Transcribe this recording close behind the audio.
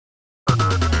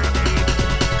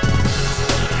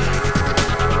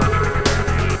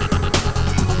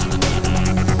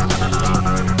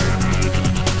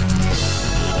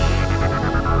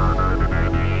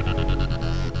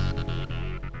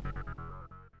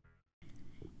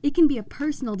It can be a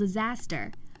personal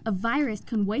disaster. A virus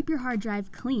can wipe your hard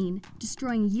drive clean,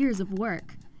 destroying years of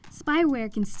work.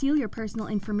 Spyware can steal your personal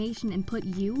information and put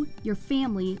you, your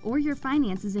family, or your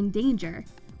finances in danger.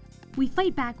 We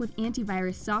fight back with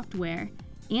antivirus software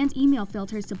and email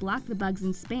filters to block the bugs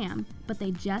and spam, but they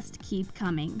just keep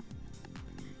coming.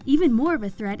 Even more of a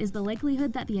threat is the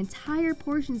likelihood that the entire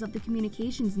portions of the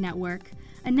communications network,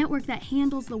 a network that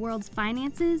handles the world's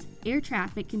finances, air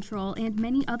traffic control, and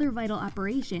many other vital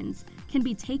operations, can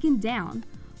be taken down,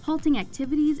 halting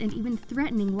activities and even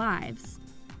threatening lives.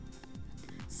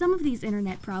 Some of these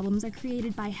internet problems are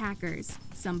created by hackers,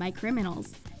 some by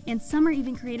criminals, and some are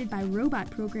even created by robot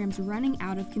programs running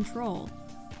out of control.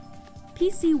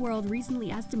 PC World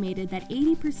recently estimated that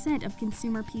 80% of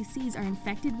consumer PCs are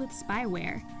infected with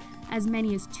spyware. As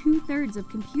many as 2/3 of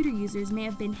computer users may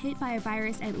have been hit by a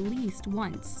virus at least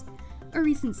once. A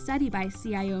recent study by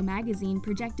CIO Magazine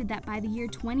projected that by the year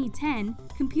 2010,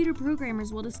 computer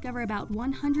programmers will discover about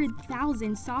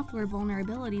 100,000 software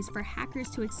vulnerabilities for hackers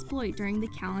to exploit during the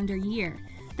calendar year.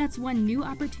 That's one new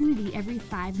opportunity every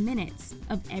 5 minutes,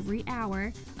 of every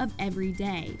hour, of every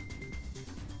day.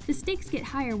 The stakes get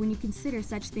higher when you consider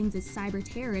such things as cyber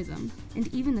terrorism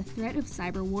and even the threat of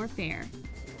cyber warfare.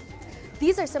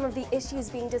 These are some of the issues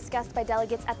being discussed by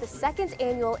delegates at the 2nd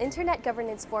Annual Internet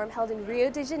Governance Forum held in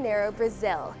Rio de Janeiro,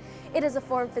 Brazil. It is a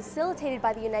forum facilitated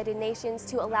by the United Nations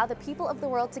to allow the people of the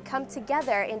world to come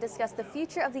together and discuss the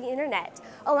future of the internet,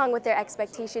 along with their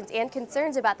expectations and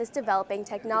concerns about this developing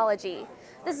technology.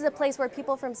 This is a place where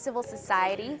people from civil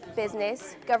society,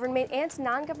 business, government, and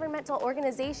non-governmental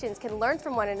organizations can learn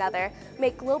from one another,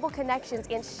 make global connections,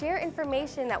 and share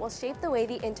information that will shape the way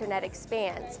the internet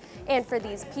expands. And for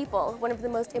these people, one of the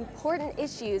most important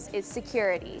issues is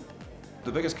security.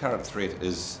 The biggest current threat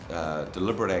is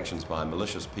deliberate actions by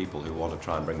malicious people who want to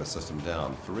try and bring the system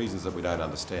down for reasons that we don't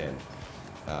understand.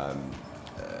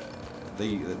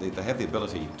 They have the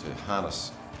ability to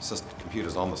harness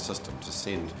computers on the system to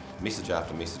send message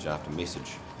after message after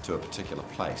message to a particular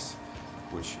place,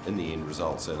 which in the end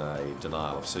results in a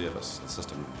denial of service. The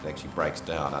system actually breaks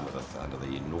down under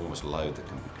the enormous load that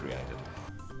can be created.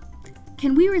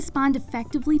 Can we respond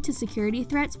effectively to security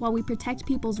threats while we protect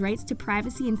people's rights to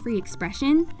privacy and free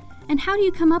expression? And how do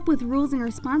you come up with rules and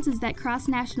responses that cross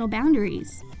national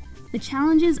boundaries? The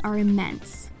challenges are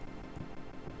immense.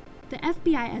 The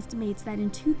FBI estimates that in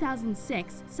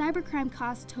 2006, cybercrime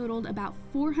costs totaled about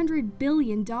 $400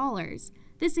 billion.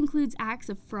 This includes acts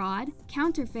of fraud,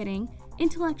 counterfeiting,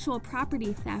 intellectual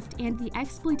property theft, and the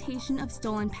exploitation of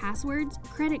stolen passwords,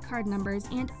 credit card numbers,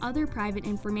 and other private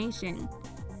information.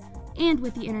 And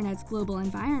with the internet's global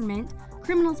environment,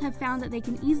 criminals have found that they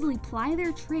can easily ply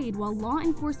their trade while law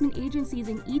enforcement agencies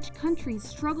in each country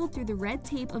struggle through the red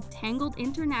tape of tangled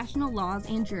international laws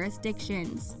and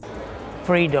jurisdictions.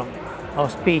 Freedom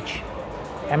of speech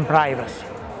and privacy.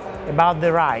 About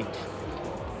the right,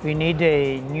 we need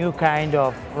a new kind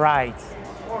of rights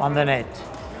on the net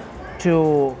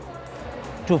to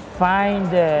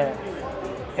find a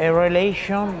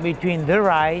relation between the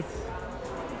rights,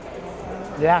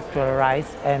 the actual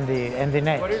rights, and the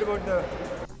net.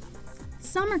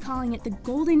 Some are calling it the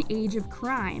golden age of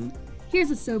crime. Here's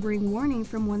a sobering warning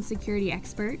from one security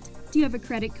expert. Do you have a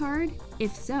credit card?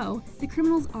 If so, the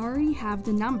criminals already have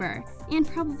the number, and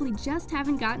probably just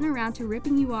haven't gotten around to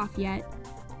ripping you off yet.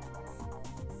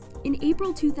 In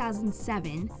April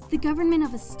 2007, the government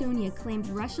of Estonia claimed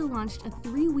Russia launched a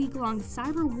 3-week-long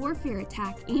cyber warfare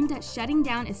attack aimed at shutting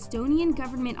down Estonian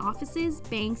government offices,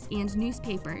 banks, and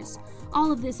newspapers.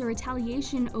 All of this a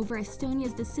retaliation over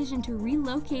Estonia's decision to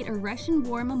relocate a Russian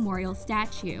war memorial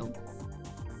statue.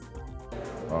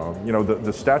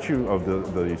 The statue of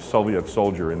the Soviet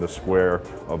soldier in the square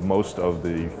of most of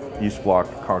the East Bloc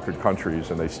conquered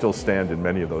countries, and they still stand in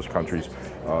many of those countries,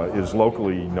 is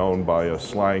locally known by a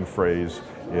slang phrase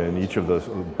in each of the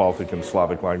Baltic and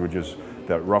Slavic languages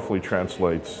that roughly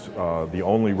translates the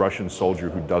only Russian soldier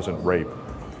who doesn't rape.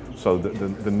 So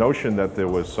the notion that there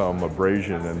was some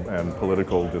abrasion and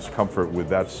political discomfort with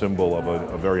that symbol of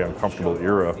a very uncomfortable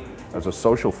era as a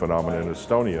social phenomenon in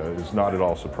Estonia is not at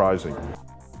all surprising.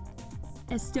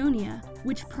 Estonia,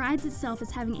 which prides itself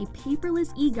as having a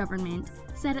paperless e-government,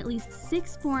 said at least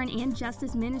 6 foreign and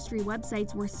justice ministry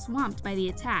websites were swamped by the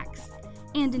attacks.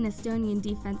 And an Estonian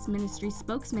Defense Ministry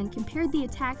spokesman compared the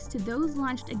attacks to those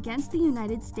launched against the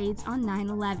United States on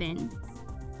 9/11.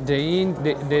 The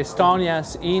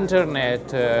Estonia's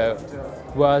internet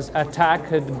was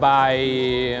attacked by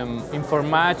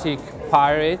informatic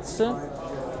pirates,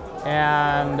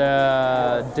 and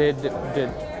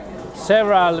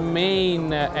several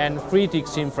main and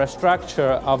critics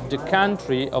infrastructure of the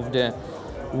country, of the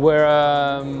were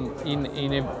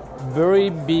in a very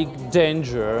big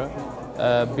danger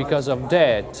because of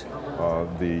that.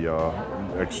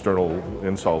 The external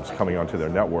insults coming onto their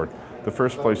network, the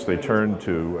first place they turned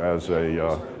to as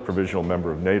a provisional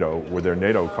member of NATO were their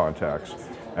NATO contacts.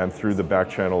 And through the back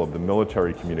channel of the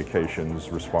military communications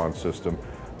response system,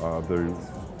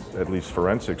 at least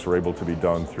forensics were able to be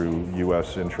done through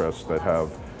U.S. interests that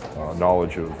have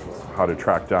knowledge of how to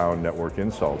track down network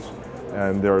insults.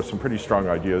 And there are some pretty strong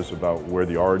ideas about where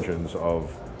the origins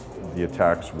of the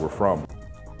attacks were from.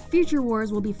 Future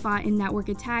wars will be fought in network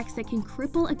attacks that can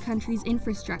cripple a country's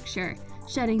infrastructure,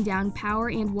 shutting down power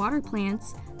and water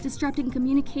plants, disrupting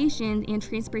communication and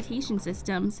transportation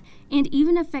systems, and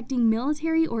even affecting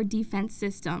military or defense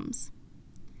systems.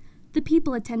 The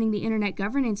people attending the Internet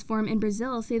Governance Forum in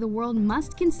Brazil say the world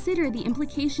must consider the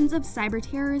implications of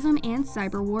cyberterrorism and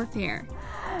cyber warfare.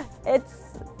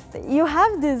 You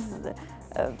have this,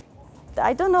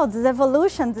 I don't know, this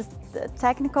evolution, this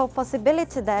technical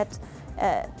possibility that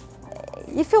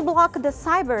if you block the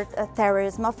cyber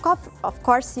terrorism, of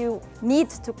course you need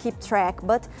to keep track,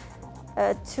 but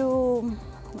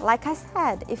like I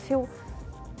said, if you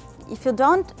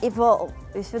don't evolve,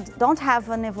 if you don't have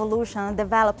an evolution, a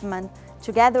development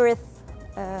together with,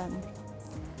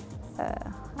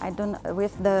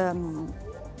 with the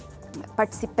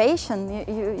participation,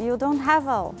 you don't have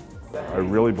all. I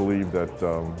really believe that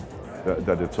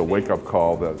that it's a wake-up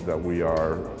call that we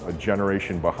are a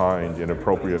generation behind in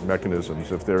appropriate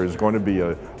mechanisms. If there is going to be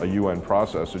a UN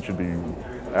process, it should be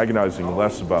agonizing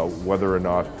less about whether or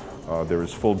not there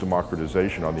is full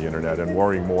democratization on the internet and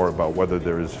worrying more about whether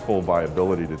there is full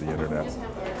viability to the internet.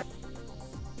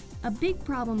 A big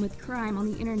problem with crime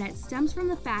on the internet stems from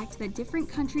the fact that different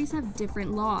countries have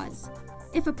different laws.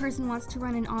 If a person wants to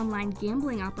run an online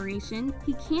gambling operation,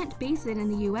 he can't base it in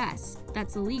the US.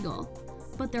 That's illegal.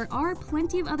 But there are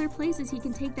plenty of other places he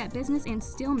can take that business and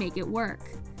still make it work.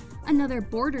 Another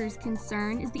borders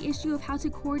concern is the issue of how to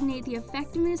coordinate the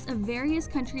effectiveness of various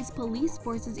countries' police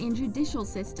forces and judicial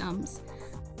systems.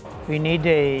 We need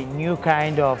a new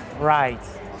kind of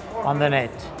rights on the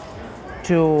net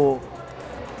to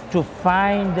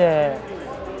find a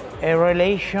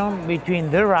relation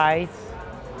between the rights,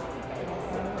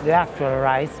 the actual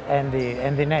rights, and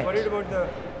the net.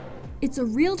 It's a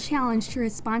real challenge to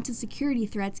respond to security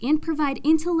threats and provide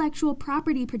intellectual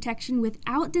property protection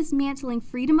without dismantling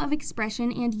freedom of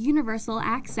expression and universal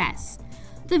access,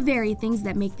 the very things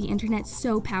that make the internet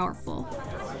so powerful.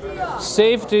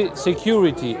 Safety,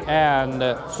 security,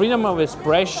 and freedom of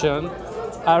expression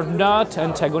are not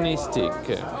antagonistic,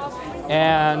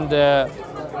 and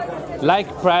like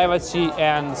privacy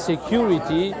and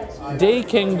security, they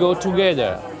can go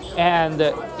together. And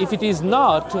if it is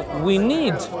not, we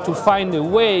need to find a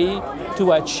way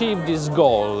to achieve this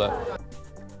goal.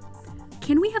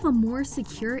 Can we have a more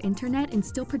secure internet and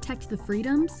still protect the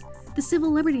freedoms? The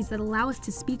civil liberties that allow us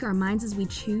to speak our minds as we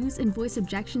choose and voice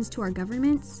objections to our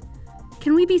governments?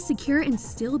 Can we be secure and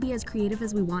still be as creative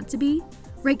as we want to be?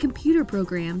 Write computer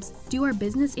programs, do our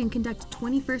business and conduct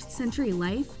 21st century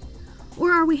life?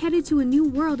 Or are we headed to a new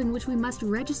world in which we must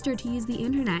register to use the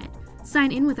internet,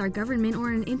 sign in with our government or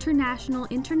an international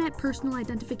internet personal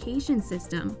identification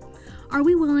system? Are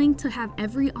we willing to have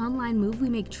every online move we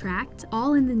make tracked,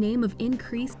 all in the name of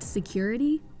increased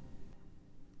security?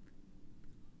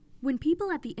 When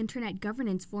people at the Internet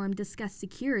Governance Forum discuss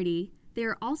security, they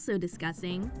are also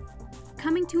discussing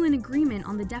coming to an agreement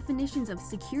on the definitions of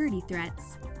security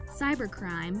threats,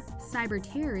 cybercrime,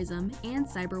 cyberterrorism, and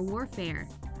cyber warfare,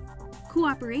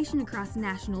 cooperation across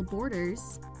national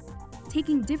borders,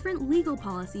 taking different legal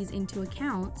policies into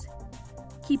account,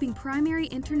 keeping primary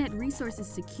internet resources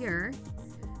secure,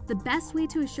 the best way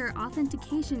to assure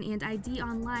authentication and ID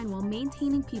online while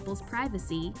maintaining people's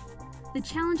privacy, the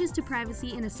challenges to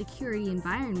privacy in a security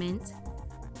environment,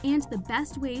 and the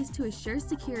best ways to assure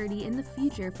security in the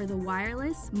future for the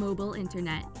wireless mobile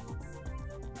internet.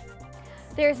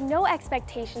 There is no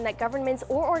expectation that governments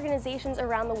or organizations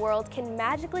around the world can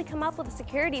magically come up with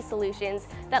security solutions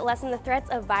that lessen the threats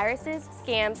of viruses,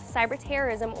 scams, cyber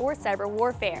terrorism, or cyber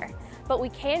warfare. But we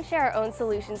can share our own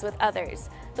solutions with others.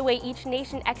 The way each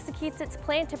nation executes its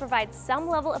plan to provide some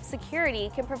level of security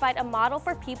can provide a model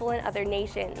for people in other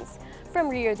nations. From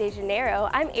Rio de Janeiro,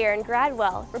 I'm Eryn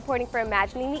Gradwell, reporting for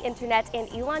Imagining the Internet and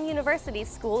Elon University's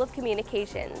School of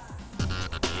Communications.